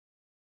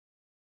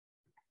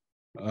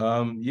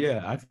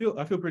Yeah, I feel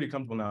pretty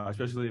comfortable now,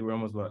 especially we're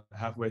almost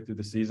halfway through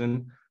the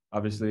season.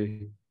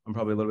 Obviously, I'm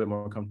probably a little bit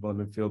more comfortable in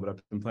midfield, but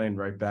I've been playing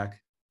right back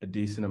a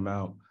decent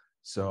amount.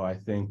 So I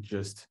think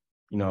just,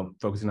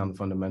 focusing on the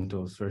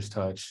fundamentals, first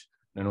touch,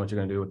 knowing what you're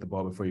going to do with the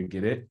ball before you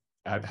get it,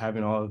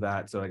 having all of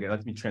that. So like, it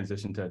lets me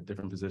transition to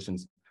different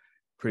positions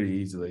pretty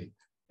easily.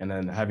 And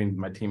then having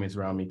my teammates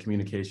around me,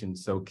 communication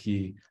is so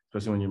key,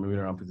 especially when you're moving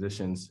around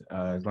positions.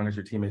 As long as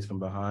your teammates from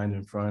behind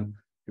and front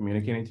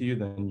communicating to you,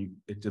 then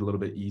it's a little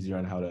bit easier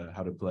on how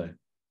to play.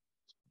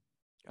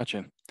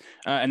 Gotcha.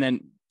 And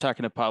then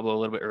talking to Pablo a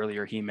little bit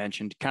earlier, he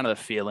mentioned kind of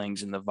the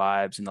feelings and the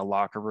vibes in the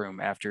locker room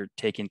after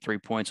taking 3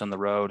 points on the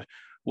road.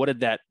 What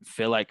did that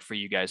feel like for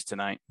you guys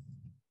tonight?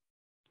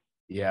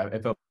 Yeah,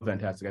 it felt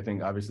fantastic. I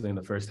think obviously in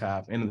the first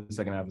half and in the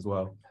second half as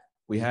well,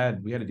 we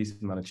had a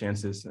decent amount of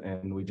chances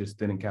and we just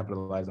didn't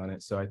capitalize on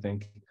it. So I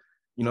think,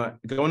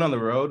 going on the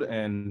road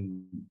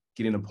and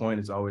getting a point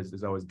is always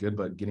good,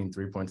 but getting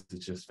 3 points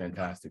is just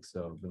fantastic.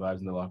 So the vibes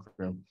in the locker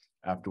room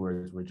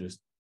afterwards were just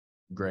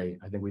great.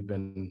 I think we've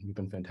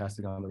been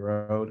fantastic on the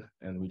road,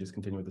 and we just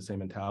continue with the same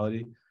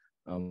mentality.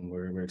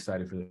 We're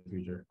excited for the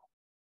future.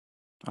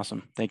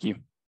 Awesome. Thank you.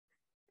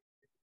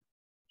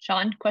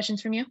 Sean,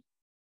 questions from you?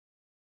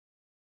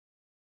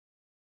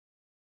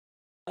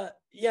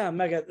 Yeah,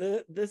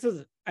 Mega, this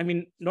is,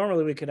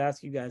 normally we could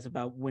ask you guys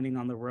about winning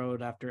on the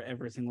road after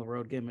every single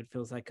road game, it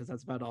feels like, because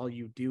that's about all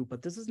you do.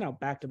 But this is now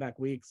back-to-back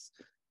weeks.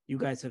 You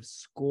guys have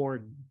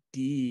scored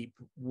deep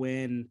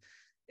when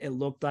it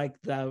looked like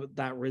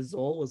that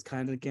result was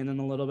kind of getting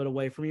a little bit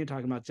away from you,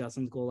 talking about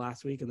Justin's goal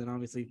last week and then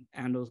obviously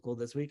Ando's goal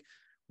this week.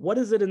 What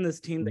is it in this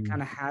team that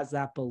kind of has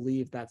that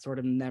belief, that sort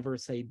of never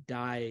say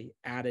die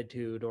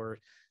attitude, or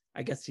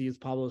I guess to use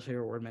Pablo's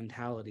favorite word,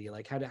 mentality?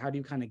 Like how do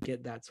you kind of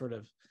get that sort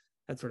of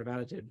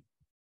attitude?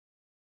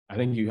 I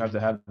think you have to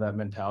have that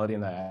mentality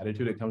and that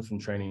attitude. It comes from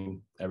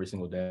training every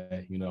single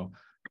day.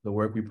 The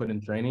work we put in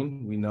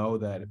training, we know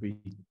that if we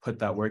put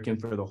that work in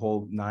for the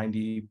whole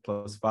 90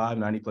 plus 5,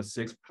 90 plus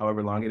 6,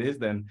 however long it is,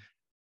 then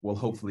we'll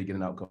hopefully get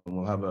an outcome.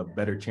 We'll have a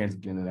better chance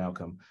of getting an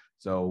outcome.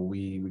 So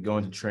we go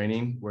into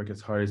training, work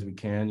as hard as we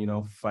can,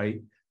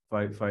 fight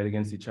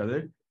against each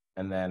other.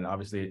 And then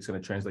obviously it's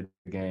going to translate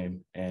the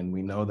game. And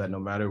we know that no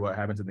matter what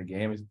happens in the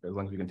game, as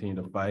long as we continue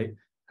to fight,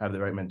 have the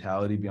right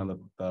mentality, be on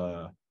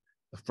the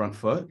front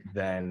foot,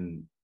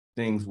 then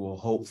things will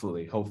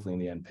hopefully in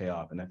the end pay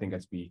off. And I think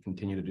as we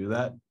continue to do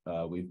that,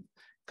 we've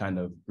kind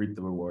of reaped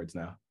the rewards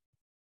now.